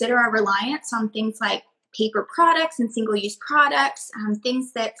reconsider our reliance on things like paper products and single-use products,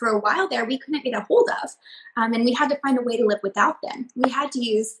 things that for a while there we couldn't get a hold of. And we had to find a way to live without them. We had to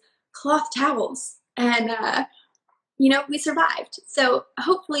use cloth towels and, we survived. So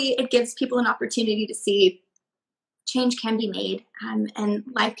hopefully it gives people an opportunity to see change can be made and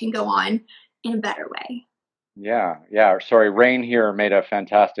life can go on in a better way. Yeah. Sorry, Rain here made a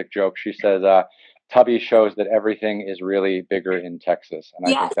fantastic joke. She says, Tubby shows that everything is really bigger in Texas, and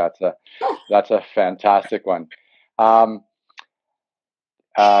I Yes. think that's a fantastic one. Do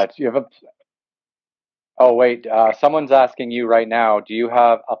you have a? Oh wait, someone's asking you right now. Do you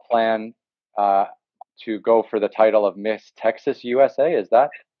have a plan to go for the title of Miss Texas USA?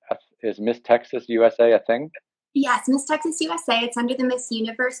 Is Miss Texas USA a thing? Yes, Miss Texas USA. It's under the Miss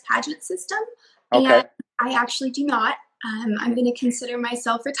Universe pageant system. Okay. And I actually do not. I'm going to consider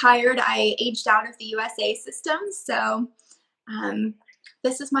myself retired. I aged out of the USA system. So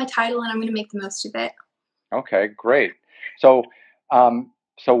this is my title and I'm going to make the most of it. Okay, great. So,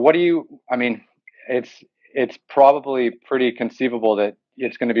 what do I mean, it's probably pretty conceivable that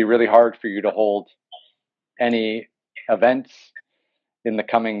it's going to be really hard for you to hold any events in the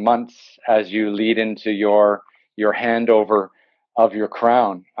coming months as you lead into your handover of your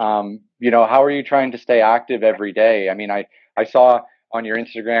crown. How are you trying to stay active every day? I mean, I saw on your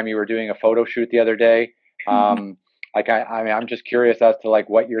Instagram you were doing a photo shoot the other day. I mean, I'm just curious as to like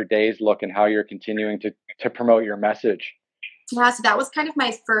what your days look and how you're continuing to promote your message. Yeah, so that was kind of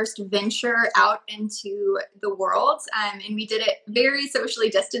my first venture out into the world, and we did it very socially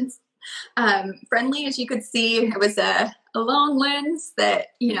distanced, friendly, as you could see. It was a long lens that,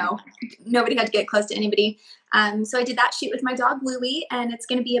 nobody had to get close to anybody. So I did that shoot with my dog, Louie, and it's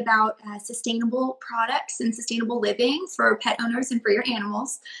going to be about sustainable products and sustainable living for pet owners and for your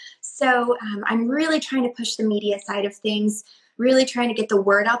animals. So I'm really trying to push the media side of things, really trying to get the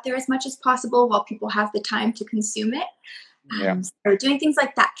word out there as much as possible while people have the time to consume it. Yeah. So doing things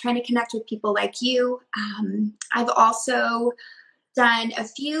like that, trying to connect with people like you. I've also done a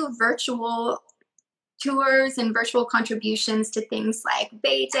few virtual tours and virtual contributions to things like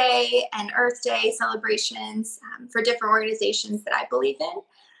Bay Day and Earth Day celebrations for different organizations that I believe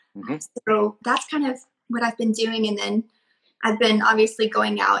in. So that's kind of what I've been doing. And then I've been obviously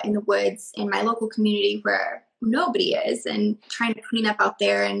going out in the woods in my local community where nobody is and trying to clean up out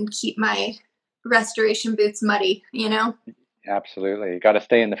there and keep my restoration boots muddy, Absolutely. You got to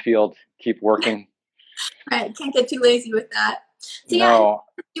stay in the field, keep working. I can't get too lazy with that. So No.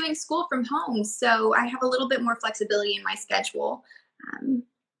 I'm doing school from home, so I have a little bit more flexibility in my schedule.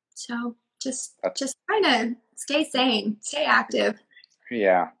 So just trying to stay sane, stay active.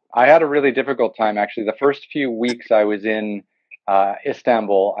 Yeah. I had a really difficult time actually. The first few weeks I was in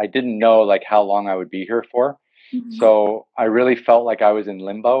Istanbul, I didn't know like how long I would be here for. So I really felt like I was in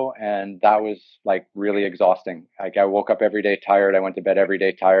limbo, and that was like really exhausting. Like I woke up every day tired. I went to bed every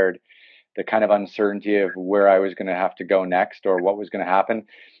day tired. The kind of uncertainty of where I was going to have to go next or what was going to happen.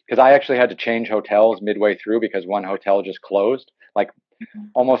 because I actually had to change hotels midway through because one hotel just closed. Like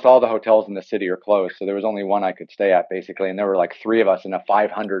almost all the hotels in the city are closed, so there was only one I could stay at basically, and there were like 3 of us in a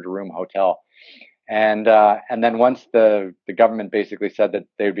 500-room hotel. And then once the government basically said that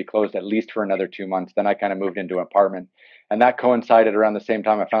they would be closed at least for another 2 months, then I kind of moved into an apartment, and that coincided around the same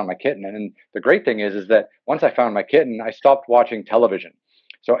time I found my kitten. And the great thing is that once I found my kitten, I stopped watching television.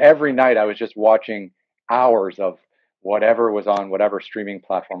 So every night I was just watching hours of whatever was on whatever streaming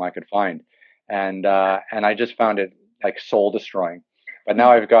platform I could find, and I just found it like soul destroying. But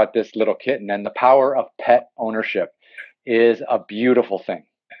now I've got this little kitten, and the power of pet ownership is a beautiful thing.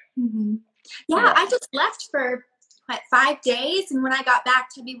 Mm-hmm. Yeah, I just left for 5 days, and when I got back,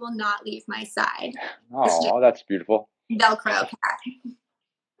 Tubby will not leave my side. Oh, that's beautiful. Velcro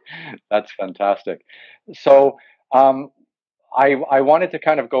cat. That's fantastic. So, I wanted to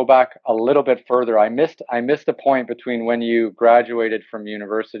kind of go back a little bit further. I missed a point between when you graduated from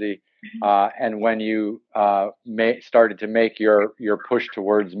university and when you started to make your push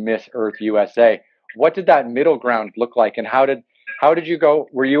towards Miss Earth USA. What did that middle ground look like, and how did you go?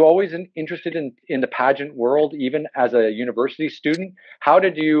 Were you always interested in the pageant world, even as a university student? How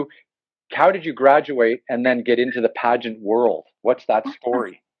did you graduate and then get into the pageant world? What's that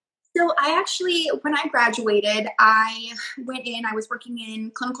story? So I actually, when I graduated, I was working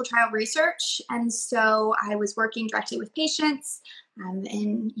in clinical trial research. And so I was working directly with patients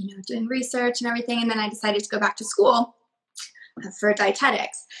and, doing research and everything. And then I decided to go back to school for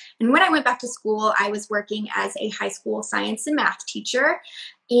dietetics. And when I went back to school, I was working as a high school science and math teacher.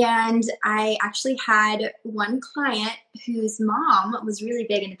 And I actually had one client whose mom was really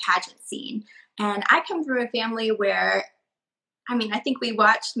big in the pageant scene. And I come from a family where, I think we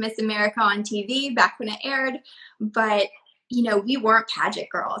watched Miss America on TV back when it aired, but, we weren't pageant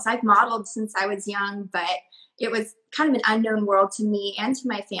girls. I've modeled since I was young, but it was kind of an unknown world to me and to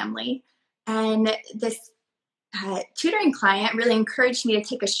my family. And this tutoring client really encouraged me to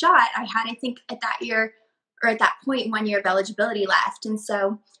take a shot. I had, I think at that point, 1 year of eligibility left. And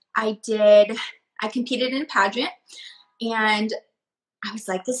so I competed in a pageant, and I was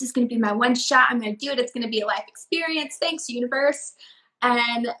like, this is going to be my one shot. I'm going to do it. It's going to be a life experience. Thanks, universe.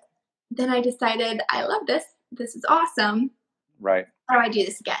 And then I decided, I love this. This is awesome. Right. How do I do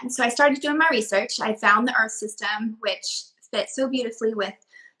this again? So I started doing my research. I found the Earth system, which fit so beautifully with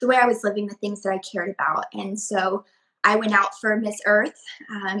the way I was living, the things that I cared about. And so I went out for Miss Earth,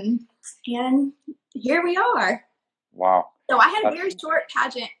 and here we are. Wow. So I had a very short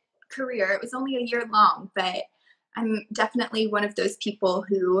pageant career. It was only a year long, but I'm definitely one of those people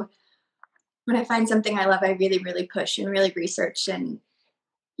who, when I find something I love, I really, really push and really research. And,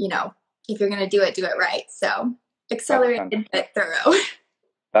 if you're going to do it right. So accelerated but thorough.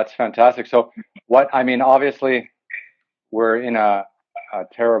 That's fantastic. So obviously we're in a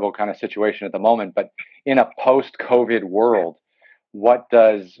terrible kind of situation at the moment, but in a post-COVID world, what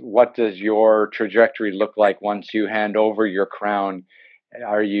does your trajectory look like once you hand over your crown?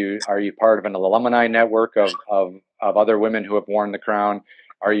 Are you part of an alumni network of other women who have worn the crown?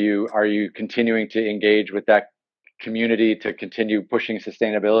 Are you continuing to engage with that community to continue pushing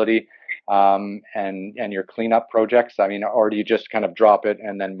sustainability and your cleanup projects? Or do you just kind of drop it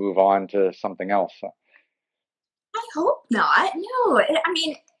and then move on to something else? I hope not. No,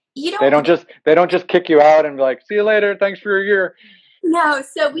 you don't. They don't just kick you out and be like, "See you later. Thanks for your year." No.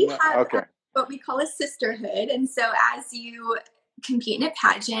 So we have what we call a sisterhood, and so as you compete in a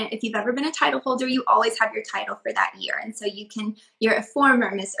pageant, if you've ever been a title holder, you always have your title for that year, and so you're a former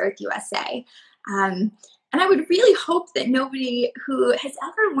Miss Earth USA. And I would really hope that nobody who has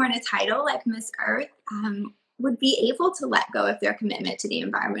ever worn a title like Miss Earth would be able to let go of their commitment to the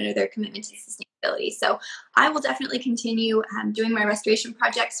environment or their commitment to sustainability. So I will definitely continue doing my restoration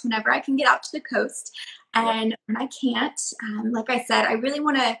projects whenever I can get out to the coast. And when I can't, like I said, I really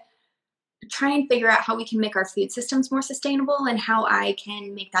want to try and figure out how we can make our food systems more sustainable and how I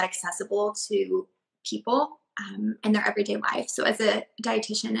can make that accessible to people in their everyday life. So as a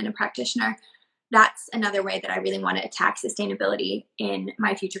dietitian and a practitioner, that's another way that I really want to attack sustainability in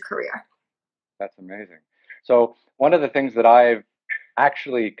my future career. That's amazing. So one of the things that I've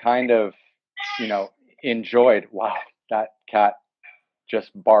actually kind of, enjoyed, wow, that cat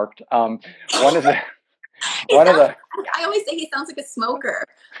just barked. One of the I always say he sounds like a smoker.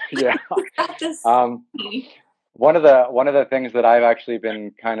 Yeah. One of the things that I've actually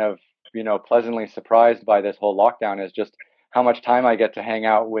been kind of, pleasantly surprised by this whole lockdown is just how much time I get to hang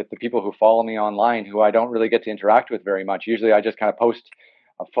out with the people who follow me online, who I don't really get to interact with very much. Usually I just kind of post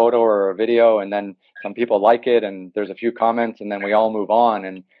a photo or a video, and then some people like it, and there's a few comments, and then we all move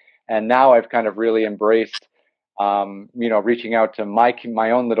on. And now I've kind of really embraced reaching out to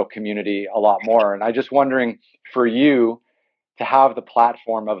my own little community a lot more. And I just wondering for you to have the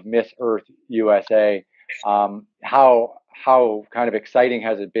platform of Miss Earth USA, how kind of exciting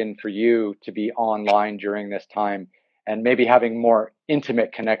has it been for you to be online during this time and maybe having more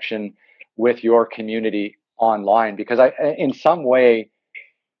intimate connection with your community online? Because in some way,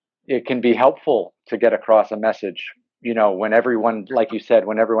 it can be helpful to get across a message, when everyone, like you said,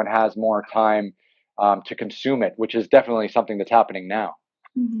 when everyone has more time to consume it, which is definitely something that's happening now.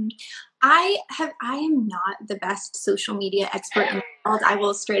 Mm-hmm. I am not the best social media expert in the world. I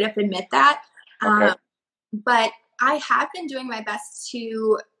will straight up admit that. Okay. But I have been doing my best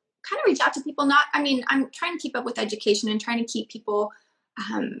to kind of reach out to people. I'm trying to keep up with education and trying to keep people,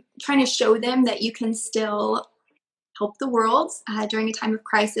 trying to show them that you can still help the world during a time of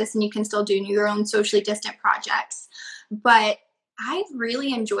crisis, and you can still do your own socially distant projects. But I've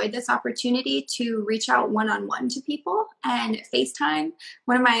really enjoyed this opportunity to reach out one-on-one to people and FaceTime.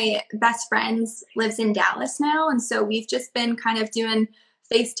 One of my best friends lives in Dallas now, and so we've just been kind of doing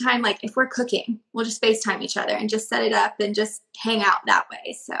FaceTime. Like if we're cooking, we'll just FaceTime each other and just set it up and just hang out that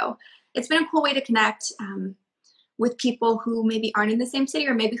way. So it's been a cool way to connect with people who maybe aren't in the same city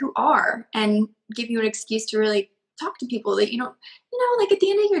or maybe who are, and give you an excuse to really talk to people that you don't, like at the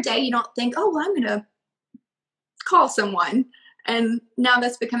end of your day, you don't think, oh, well, I'm going to call someone. And now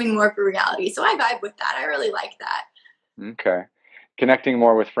that's becoming more of a reality. So I vibe with that. I really like that. Okay. Connecting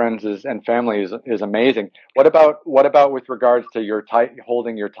more with friends and family is amazing. What about with regards to your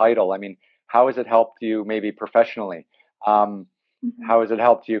holding your title? I mean, how has it helped you maybe professionally? Mm-hmm. How has it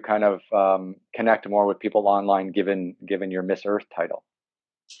helped you kind of connect more with people online, given your Miss Earth title?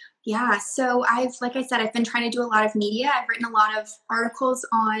 Yeah, so like I said, I've been trying to do a lot of media. I've written a lot of articles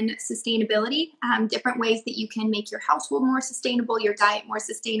on sustainability, different ways that you can make your household more sustainable, your diet more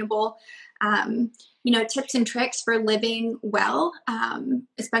sustainable, tips and tricks for living well,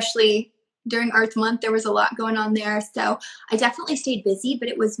 especially during Earth Month. There was a lot going on there. So I definitely stayed busy, but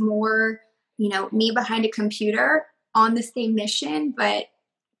it was more, me behind a computer on the same mission, but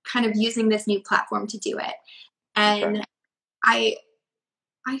kind of using this new platform to do it. And Okay.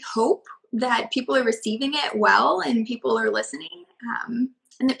 I hope that people are receiving it well and people are listening,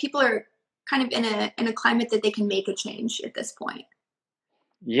 and that people are kind of in a climate that they can make a change at this point.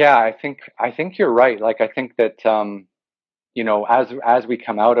 Yeah, I think you're right. Like I think that as we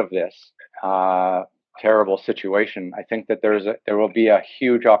come out of this terrible situation, I think that there will be a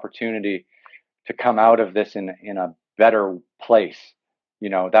huge opportunity to come out of this in a better place.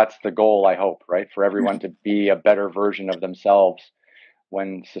 That's the goal, I hope, right? For everyone to be a better version of themselves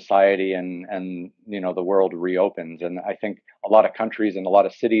when society and the world reopens. And I think a lot of countries and a lot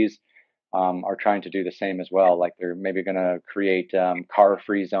of cities are trying to do the same as well. Like they're maybe going to create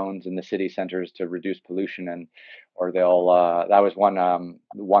car-free zones in the city centers to reduce pollution, or they'll. That was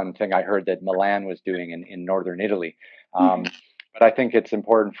one thing I heard that Milan was doing in northern Italy. But I think it's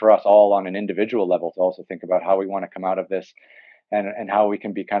important for us all on an individual level to also think about how we want to come out of this, and how we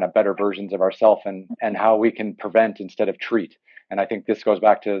can be kind of better versions of ourselves, and how we can prevent instead of treat. And I think this goes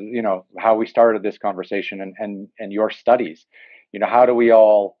back to how we started this conversation and your studies. How do we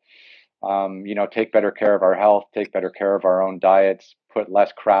all take better care of our health, take better care of our own diets, put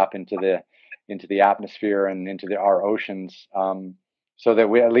less crap into the atmosphere and into our oceans, so that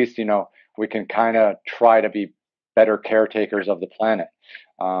we at least we can kind of try to be better caretakers of the planet.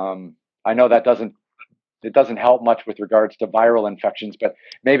 I know that it doesn't help much with regards to viral infections, but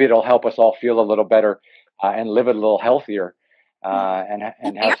maybe it'll help us all feel a little better and live a little healthier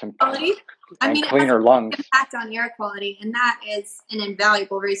and have some cleaner lungs. Impact on air quality, and that is an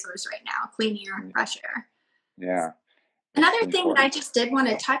invaluable resource right now. Clean air, fresh air. Yeah. Another thing that I just did want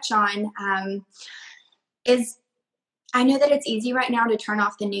to touch on is I know that it's easy right now to turn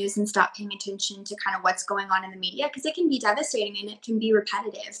off the news and stop paying attention to kind of what's going on in the media, because it can be devastating and it can be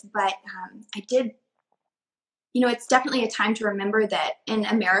repetitive. But it's definitely a time to remember that in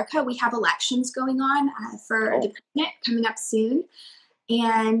America, we have elections going on for the president coming up soon.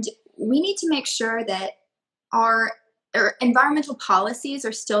 And we need to make sure that our environmental policies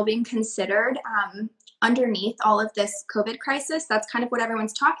are still being considered underneath all of this COVID crisis. That's kind of what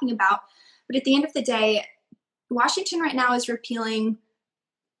everyone's talking about. But at the end of the day, Washington right now is repealing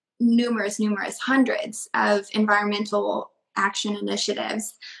numerous, hundreds of environmental action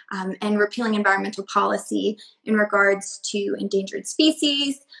initiatives and repealing environmental policy in regards to endangered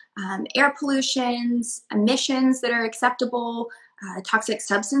species, air pollutions, emissions that are acceptable, toxic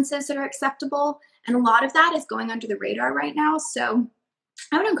substances that are acceptable. And a lot of that is going under the radar right now. So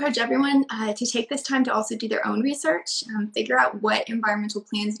I would encourage everyone to take this time to also do their own research, figure out what environmental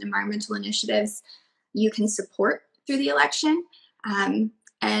plans and environmental initiatives you can support through the election,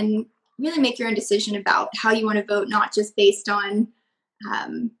 and really make your own decision about how you want to vote, not just based on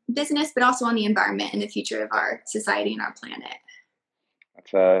business, but also on the environment and the future of our society and our planet.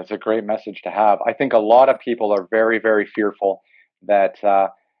 It's a great message to have. I think a lot of people are very, very fearful that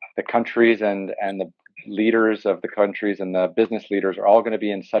the countries and the leaders of the countries and the business leaders are all going to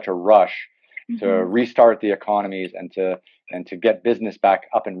be in such a rush to restart the economies and to get business back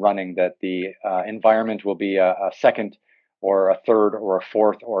up and running, that the environment will be a second or a third or a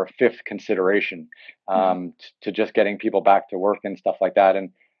fourth or a fifth consideration to just getting people back to work and stuff like that.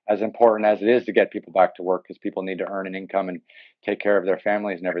 And as important as it is to get people back to work, because people need to earn an income and take care of their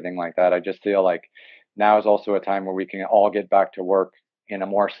families and everything like that, I just feel like now is also a time where we can all get back to work in a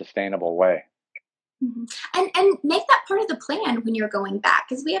more sustainable way. And make that part of the plan when you're going back,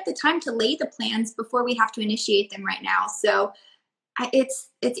 because we have the time to lay the plans before we have to initiate them right now. So it's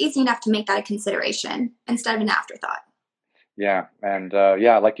easy enough to make that a consideration instead of an afterthought. Yeah, and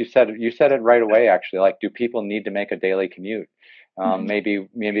like you said it right away. Actually, like, do people need to make a daily commute?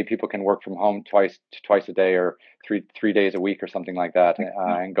 Maybe people can work from home twice a day, or three days a week or something like that,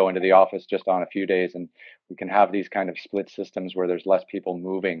 and go into the office just on a few days, and we can have these kind of split systems where there's less people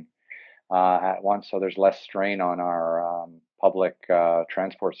moving at once, so there's less strain on our public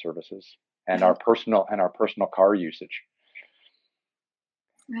transport services and our personal car usage.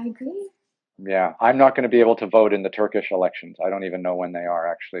 I agree. Yeah, I'm not going to be able to vote in the Turkish elections. I don't even know when they are,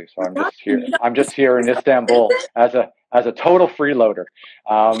 actually. So I'm just here. I'm just here in Istanbul as a total freeloader.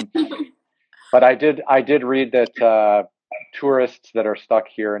 But I did read that tourists that are stuck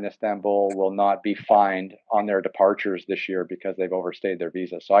here in Istanbul will not be fined on their departures this year because they've overstayed their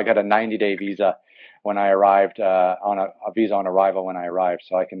visa. So I got a 90-day visa when I arrived, on a visa on arrival when I arrived.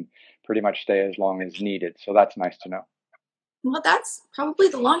 So I can pretty much stay as long as needed. So that's nice to know. Well, that's probably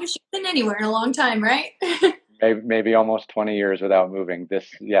the longest you've been anywhere in a long time, right? maybe almost 20 years without moving.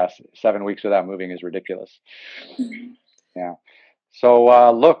 7 weeks without moving is ridiculous. Yeah.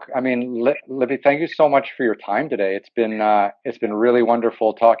 So look, I mean, Libby, thank you so much for your time today. It's been really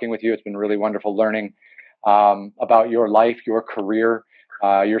wonderful talking with you. It's been really wonderful learning about your life, your career,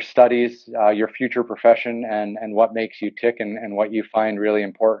 your studies, your future profession, and what makes you tick, and what you find really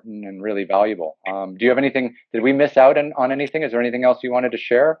important and really valuable. Do you have anything? Did we miss out on anything? Is there anything else you wanted to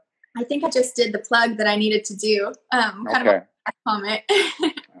share? I think I just did the plug that I needed to do. Kind of a comment.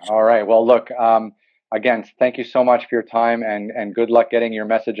 All right. Well, look. Again, thank you so much for your time, and good luck getting your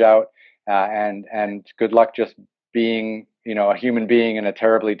message out, and good luck just being, a human being in a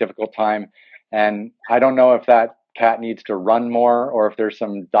terribly difficult time. And I don't know if that cat needs to run more, or if there's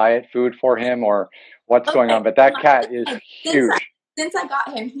some diet food for him, or what's going on, but that cat is huge. Since I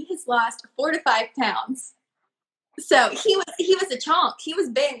got him, he has lost 4 to 5 pounds. So he was a chonk. He was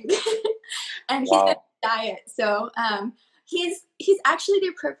big, and he's got a diet. So he's actually the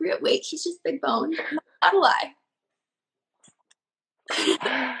appropriate weight. He's just big boned. Not a lie.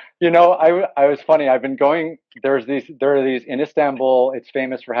 I was funny. I've been going. There are these in Istanbul. It's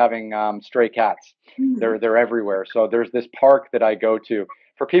famous for having stray cats. They're everywhere. So there's this park that I go to.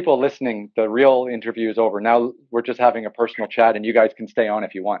 For people listening, the real interview is over. Now we're just having a personal chat, and you guys can stay on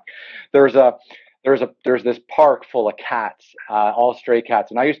if you want. There's this park full of cats, all stray cats,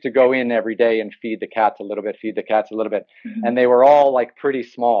 and I used to go in every day and feed the cats a little bit, and they were all like pretty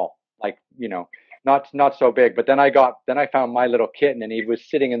small, like not so big. But then I found my little kitten, and he was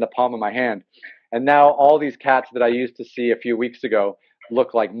sitting in the palm of my hand, and now all these cats that I used to see a few weeks ago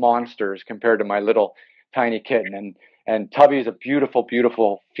look like monsters compared to my little tiny kitten. And Tubby is a beautiful,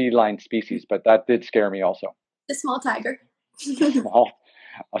 beautiful feline species, but that did scare me also. The small tiger.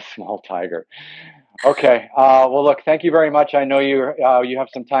 A small tiger. Okay. Well, look, thank you very much. I know you have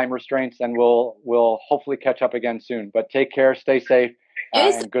some time restraints, and we'll hopefully catch up again soon. But take care, stay safe,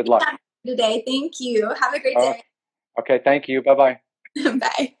 and good luck today. Thank you. Have a great day. Okay. Thank you. Bye-bye.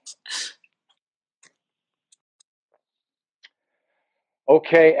 Bye.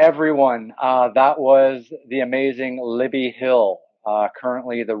 Okay, everyone. That was the amazing Libby Hill,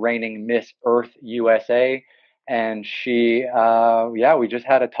 currently the reigning Miss Earth USA. And she, we just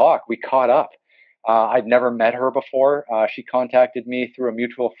had a talk. We caught up. I'd never met her before. She contacted me through a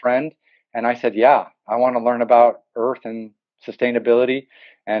mutual friend. And I said, yeah, I want to learn about Earth and sustainability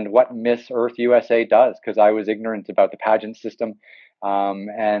and what Miss Earth USA does, because I was ignorant about the pageant system.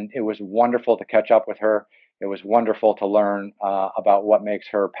 And it was wonderful to catch up with her. It was wonderful to learn about what makes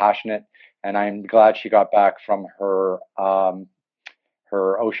her passionate. And I'm glad she got back from her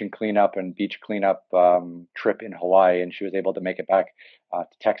ocean cleanup and beach cleanup trip in Hawaii, and she was able to make it back to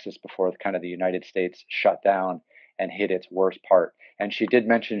Texas before kind of the United States shut down. and hit its worst part. And she did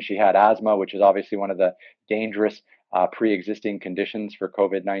mention she had asthma, which is obviously one of the dangerous pre-existing conditions for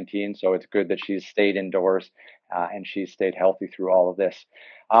COVID-19. So it's good that she's stayed indoors and she's stayed healthy through all of this.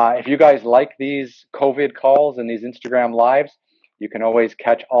 If you guys like these COVID calls and these Instagram lives, you can always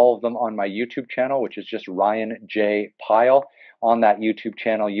catch all of them on my YouTube channel, which is just Ryan J. Pyle. On that YouTube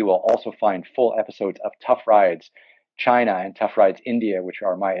channel, you will also find full episodes of Tough Rides China and Tough Rides India, which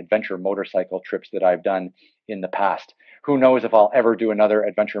are my adventure motorcycle trips that I've done in the past. Who knows if I'll ever do another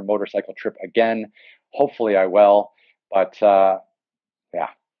adventure motorcycle trip again? Hopefully I will, but yeah,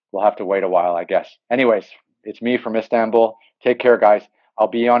 we'll have to wait a while, I guess. Anyways, it's me from Istanbul. Take care, guys. I'll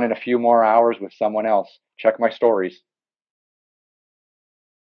be on in a few more hours with someone else. Check my stories.